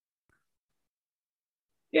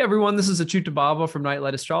Hey everyone, this is Achyuta Baba from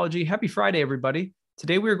Nightlight Astrology. Happy Friday, everybody.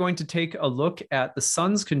 Today we are going to take a look at the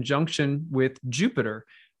Sun's conjunction with Jupiter.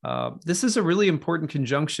 This is a really important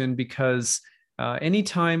conjunction because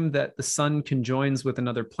anytime that the Sun conjoins with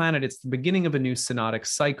another planet, it's the beginning of a new synodic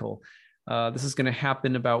cycle. This is going to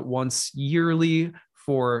happen about once yearly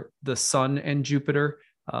for the Sun and Jupiter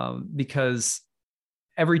because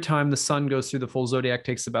every time the Sun goes through the full zodiac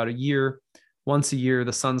takes about a year. Once a year,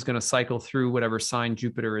 the Sun's going to cycle through whatever sign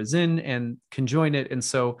Jupiter is in and conjoin it. And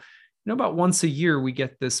so, about once a year, we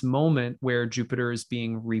get this moment where Jupiter is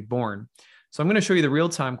being reborn. So I'm going to show you the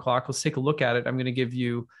real-time clock. Let's take a look at it. I'm going to give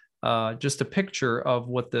you just a picture of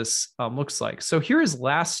what this looks like. So here is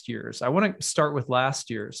last year's. I want to start with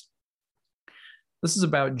last year's. This is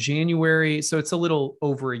about January. So it's a little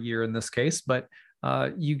over a year in this case, but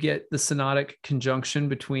you get the synodic conjunction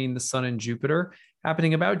between the Sun and Jupiter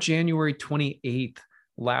happening about January 28th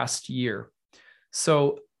last year.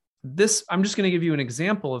 So this, I'm just going to give you an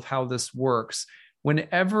example of how this works.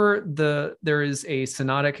 Whenever there is a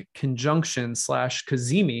synodic conjunction /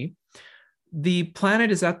 cazimi, the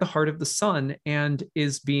planet is at the heart of the Sun and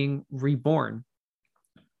is being reborn.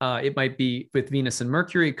 It might be with Venus and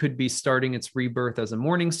Mercury. It could be starting its rebirth as a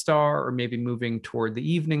morning star or maybe moving toward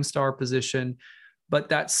the evening star position. But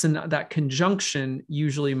that conjunction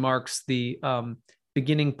usually marks the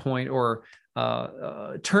beginning point or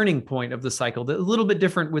turning point of the cycle. A little bit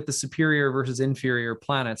different with the superior versus inferior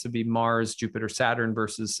planets. It'd be Mars, Jupiter, Saturn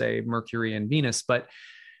versus, say, Mercury and Venus. But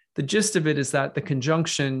the gist of it is that the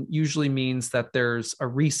conjunction usually means that there's a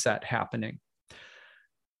reset happening.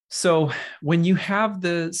 So when you have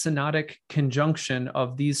the synodic conjunction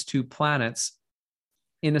of these two planets,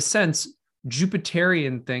 in a sense,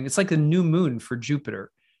 Jupiterian thing, it's like a new moon for Jupiter.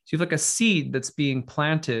 So you have like a seed that's being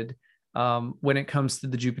planted when it comes to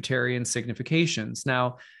the Jupiterian significations.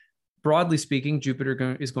 Now, broadly speaking,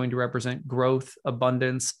 Jupiter is going to represent growth,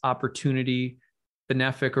 abundance, opportunity,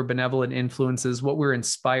 benefic or benevolent influences, what we're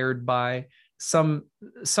inspired by, some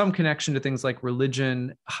connection to things like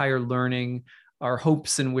religion, higher learning, our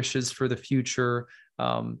hopes and wishes for the future,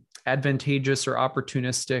 advantageous or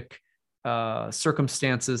opportunistic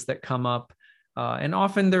circumstances that come up. And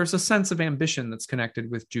often there's a sense of ambition that's connected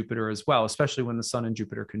with Jupiter as well, especially when the Sun and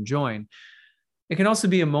Jupiter conjoin. It can also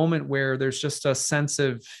be a moment where there's just a sense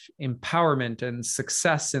of empowerment and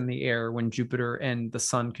success in the air when Jupiter and the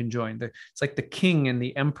Sun conjoin. It's like the king and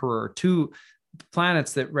the emperor, two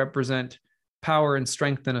planets that represent power and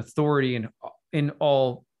strength and authority. And in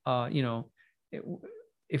all,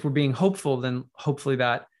 if we're being hopeful, then hopefully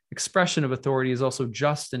that expression of authority is also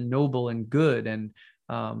just and noble and good and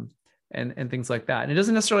things like that. And it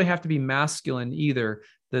doesn't necessarily have to be masculine either.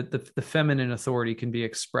 The feminine authority can be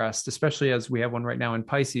expressed, especially as we have one right now in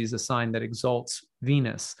Pisces, a sign that exalts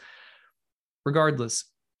Venus. Regardless,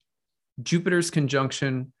 Jupiter's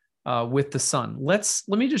conjunction with the Sun. Let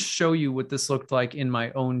me just show you what this looked like in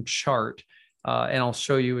my own chart, and I'll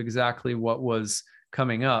show you exactly what was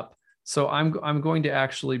coming up. So I'm going to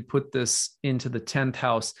actually put this into the 10th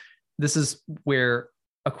house. This is where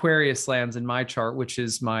Aquarius lands in my chart, which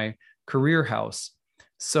is my career house.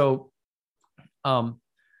 So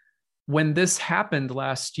when this happened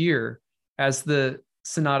last year, as the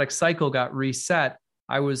synodic cycle got reset,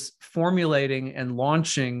 I was formulating and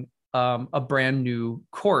launching a brand new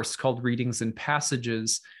course called Readings and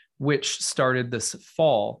Passages, which started this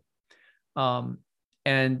fall.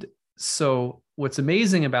 And so what's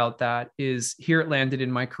amazing about that is here it landed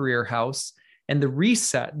in my career house, and the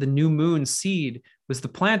reset, the new moon seed, was the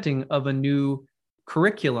planting of a new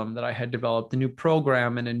curriculum that I had developed, a new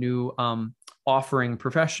program and a new offering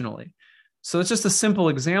professionally. So it's just a simple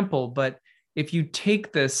example, but if you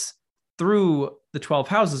take this through the 12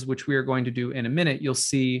 houses, which we are going to do in a minute, you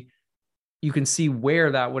can see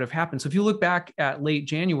where that would have happened. So if you look back at late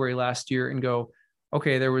January last year and go,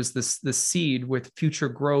 okay, there was this seed with future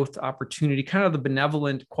growth, opportunity, kind of the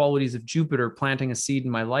benevolent qualities of Jupiter planting a seed in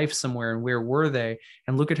my life somewhere, and where were they?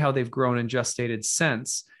 And look at how they've grown and gestated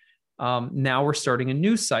since. Now we're starting a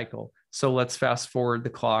new cycle. So let's fast forward the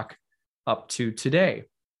clock up to today.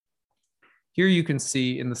 Here you can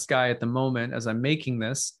see in the sky at the moment, as I'm making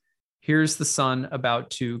this, here's the Sun about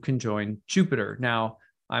to conjoin Jupiter. Now,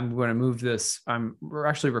 I'm going to move this. We're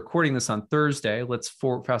actually recording this on Thursday. Let's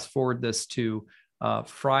fast forward this to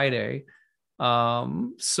Friday.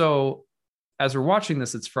 So as we're watching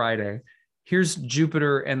this, it's Friday. Here's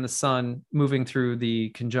Jupiter and the Sun moving through the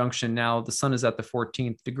conjunction. Now the Sun is at the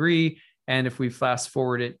 14th degree. And if we fast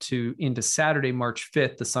forward it into Saturday, March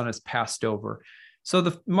 5th, the Sun has passed over. So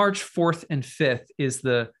the March 4th and 5th is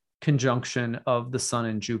the conjunction of the Sun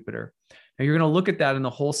and Jupiter. Now you're going to look at that in the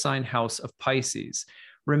whole sign house of Pisces.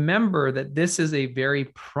 remember that this is a very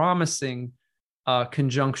promising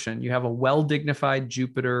conjunction. You have a well-dignified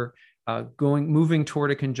Jupiter moving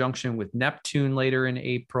toward a conjunction with Neptune later in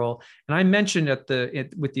April. And I mentioned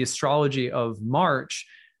with the astrology of March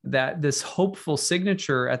that this hopeful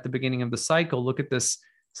signature at the beginning of the cycle. Look at this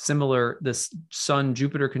Sun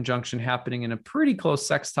Jupiter conjunction happening in a pretty close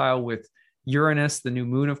sextile with Uranus. The new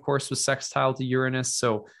moon, of course, was sextile to Uranus.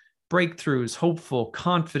 So breakthroughs, hopeful,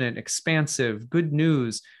 confident, expansive, good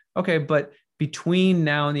news. Okay, but between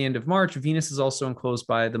now and the end of March, Venus is also enclosed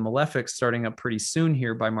by the malefic starting up pretty soon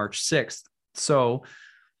here by March 6th. So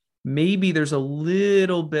maybe there's a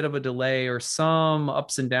little bit of a delay or some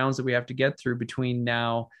ups and downs that we have to get through between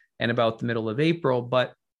now and about the middle of April.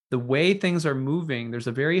 But the way things are moving, there's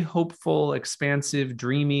a very hopeful, expansive,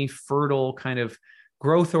 dreamy, fertile kind of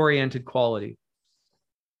growth-oriented quality.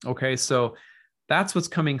 Okay, so that's what's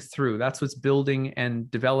coming through. That's what's building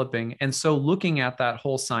and developing. And so looking at that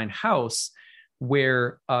whole sign house,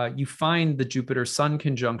 where you find the Jupiter-Sun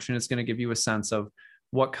conjunction, is going to give you a sense of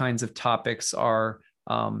what kinds of topics are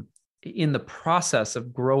in the process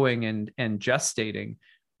of growing and gestating,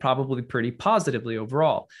 probably pretty positively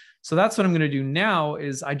overall. So that's what I'm going to do now.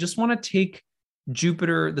 Is I just want to take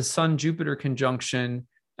the Sun-Jupiter conjunction,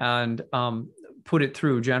 and put it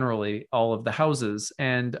through generally all of the houses.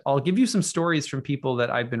 And I'll give you some stories from people that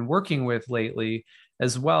I've been working with lately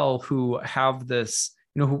as well, who have this,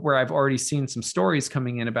 where I've already seen some stories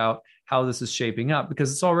coming in about how this is shaping up,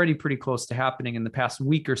 because it's already pretty close to happening. In the past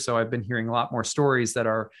week or so, I've been hearing a lot more stories that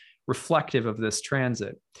are reflective of this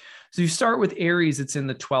transit. So you start with Aries, it's in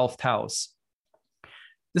the 12th house.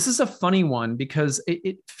 This is a funny one because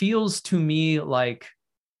it feels to me like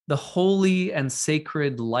the holy and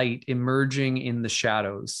sacred light emerging in the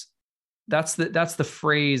shadows. That's the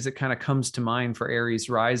phrase that kind of comes to mind for Aries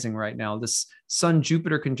rising right now. This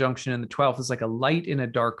Sun-Jupiter conjunction in the 12th is like a light in a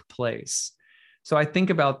dark place. So I think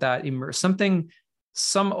about that,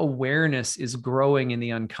 some awareness is growing in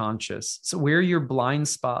the unconscious. So where your blind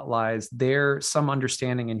spot lies, there some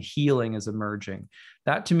understanding and healing is emerging.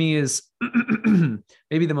 That to me is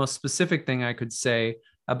maybe the most specific thing I could say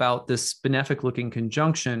about this benefic looking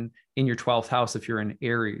conjunction in your 12th house if you're in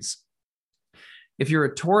Aries. If you're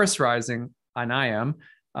a Taurus rising, and I am,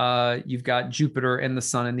 you've got Jupiter and the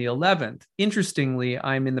Sun in the 11th. Interestingly,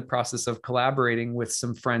 I'm in the process of collaborating with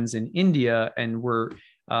some friends in India, and we're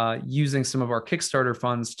using some of our Kickstarter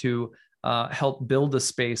funds to help build a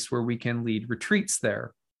space where we can lead retreats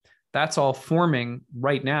there. That's all forming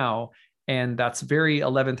right now, and that's very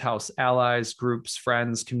 11th house, allies, groups,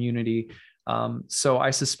 friends, community. So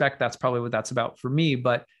I suspect that's probably what that's about for me.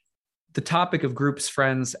 But the topic of groups,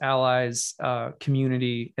 friends, allies,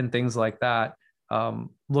 community, and things like that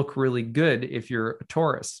look really good if you're a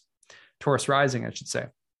Taurus rising, I should say.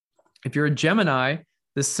 If you're a Gemini,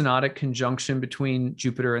 this synodic conjunction between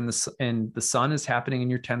Jupiter and the Sun is happening in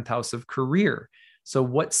your 10th house of career. So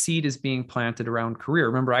what seed is being planted around career?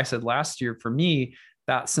 Remember, I said last year for me,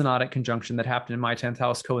 that synodic conjunction that happened in my 10th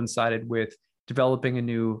house coincided with developing a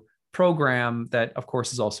new program that, of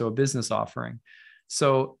course, is also a business offering.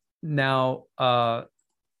 So now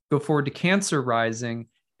go forward to Cancer rising,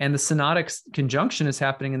 and the synodic conjunction is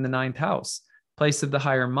happening in the 9th house, place of the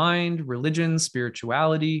higher mind, religion,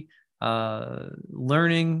 spirituality,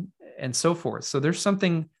 learning, and so forth. So there's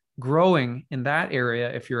something growing in that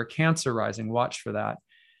area. If you're a Cancer rising, watch for that.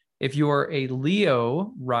 If you're a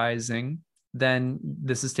Leo rising, then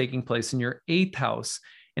this is taking place in your 8th house.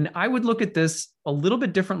 And I would look at this a little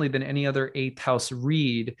bit differently than any other 8th house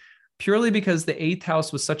read, purely because the 8th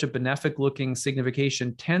house with such a benefic looking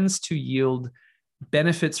signification tends to yield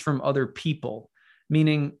benefits from other people,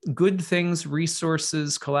 meaning good things,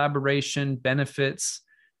 resources, collaboration, benefits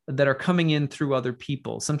that are coming in through other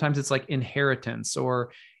people. Sometimes it's like inheritance,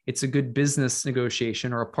 or it's a good business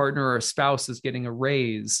negotiation, or a partner or a spouse is getting a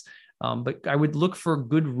raise. But I would look for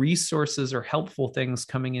good resources or helpful things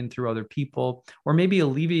coming in through other people, or maybe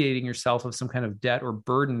alleviating yourself of some kind of debt or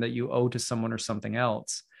burden that you owe to someone or something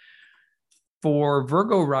else. For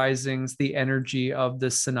Virgo risings, the energy of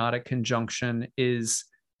this synodic conjunction is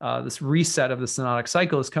this reset of the synodic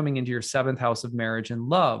cycle is coming into your 7th house of marriage and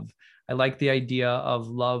love. I like the idea of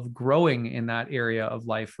love growing in that area of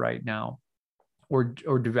life right now, or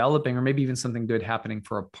developing, or maybe even something good happening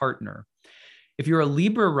for a partner. If you're a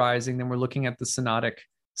Libra rising, then we're looking at the synodic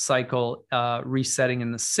cycle resetting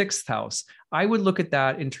in the 6th house. I would look at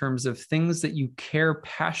that in terms of things that you care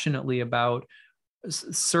passionately about: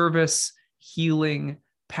 service, healing,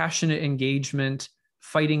 passionate engagement,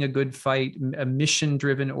 fighting a good fight, a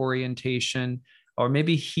mission-driven orientation, or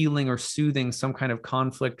maybe healing or soothing some kind of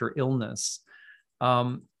conflict or illness.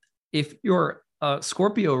 If you're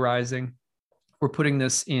Scorpio rising, we're putting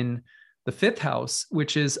this in the fifth house,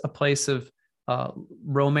 which is a place of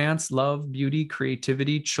romance, love, beauty,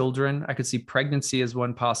 creativity, children. I could see pregnancy as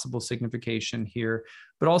one possible signification here,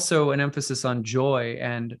 but also an emphasis on joy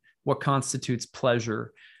and what constitutes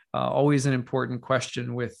pleasure. Always an important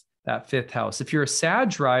question with that fifth house. If you're a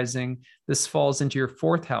Sag rising, this falls into your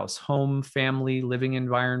fourth house: home, family, living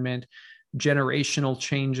environment, generational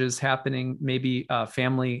changes happening, maybe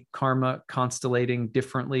family karma constellating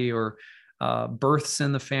differently, or births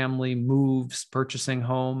in the family, moves, purchasing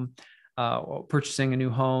a new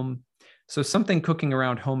home. So something cooking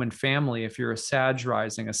around home and family if you're a Sag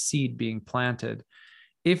rising, a seed being planted.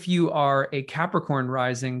 If you are a Capricorn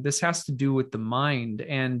rising, this has to do with the mind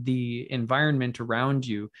and the environment around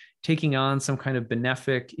you, taking on some kind of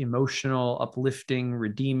benefic, emotional, uplifting,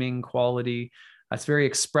 redeeming quality. It's very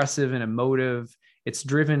expressive and emotive. It's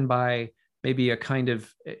driven by maybe a kind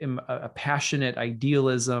of a passionate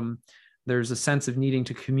idealism. There's a sense of needing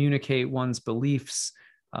to communicate one's beliefs.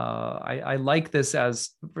 I like this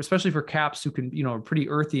as, especially for Caps who can, are pretty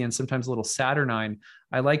earthy and sometimes a little Saturnine.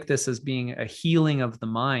 I like this as being a healing of the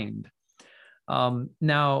mind.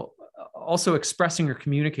 Now, also expressing or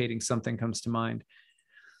communicating something comes to mind.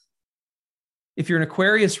 If you're an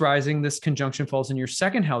Aquarius rising, this conjunction falls in your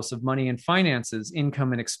second house of money and finances,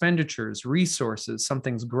 income and expenditures, resources.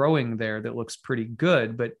 Something's growing there that looks pretty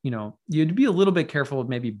good, but you'd be a little bit careful of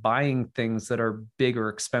maybe buying things that are big or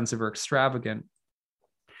expensive or extravagant.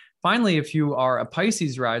 Finally, if you are a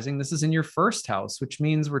Pisces rising, this is in your first house, which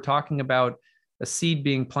means we're talking about a seed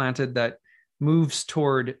being planted that moves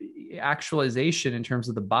toward actualization in terms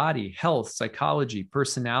of the body, health, psychology,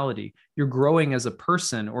 personality. You're growing as a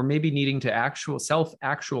person, or maybe needing to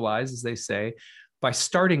self-actualize, as they say, by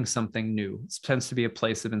starting something new. This tends to be a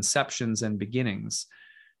place of inceptions and beginnings.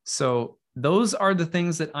 So those are the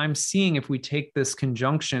things that I'm seeing if we take this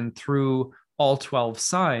conjunction through all 12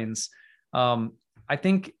 signs. I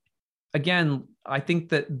think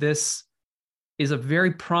that this is a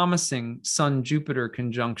very promising Sun-Jupiter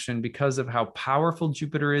conjunction because of how powerful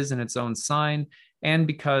Jupiter is in its own sign, and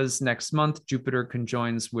because next month Jupiter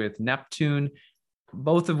conjoins with Neptune,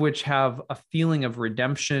 both of which have a feeling of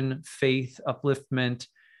redemption, faith, upliftment,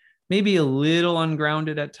 maybe a little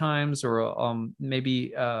ungrounded at times, or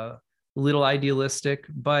maybe a little idealistic.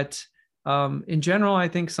 But in general, I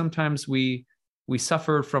think sometimes we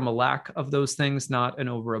suffer from a lack of those things, not an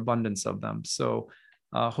overabundance of them. So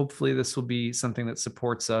hopefully this will be something that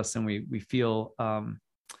supports us, and we feel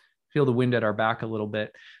the wind at our back a little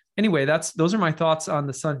bit. Anyway, those are my thoughts on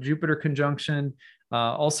the Sun-Jupiter conjunction.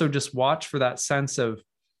 Also, just watch for that sense of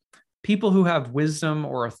people who have wisdom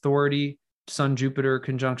or authority. Sun-Jupiter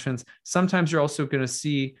conjunctions. Sometimes you're also going to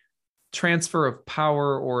see transfer of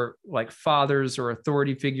power, or like fathers or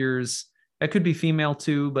authority figures. It could be female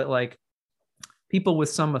too, but like people with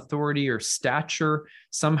some authority or stature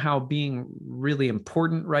somehow being really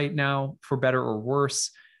important right now, for better or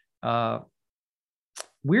worse.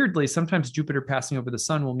 Weirdly, sometimes Jupiter passing over the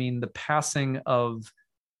sun will mean the passing of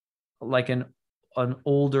like an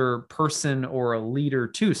older person or a leader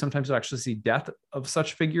too. Sometimes you'll actually see death of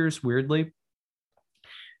such figures, weirdly.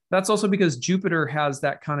 That's also because Jupiter has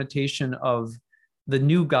that connotation of the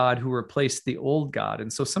new god who replaced the old god.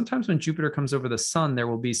 And so sometimes when Jupiter comes over the sun, there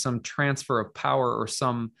will be some transfer of power or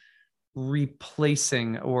some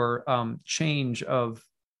replacing or change of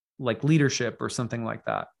like leadership or something like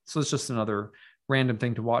that. So it's just another random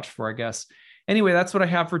thing to watch for, I guess. Anyway, that's what I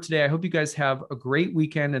have for today. I hope you guys have a great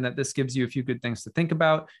weekend and that this gives you a few good things to think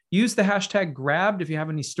about. Use the hashtag grabbed if you have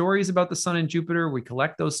any stories about the sun and Jupiter. We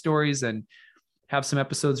collect those stories and have some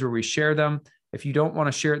episodes where we share them. If you don't want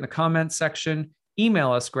to share it in the comments section,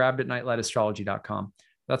 email us grabbed@nightlightastrology.com.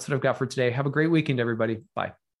 That's what I've got for today. Have a great weekend, everybody. Bye.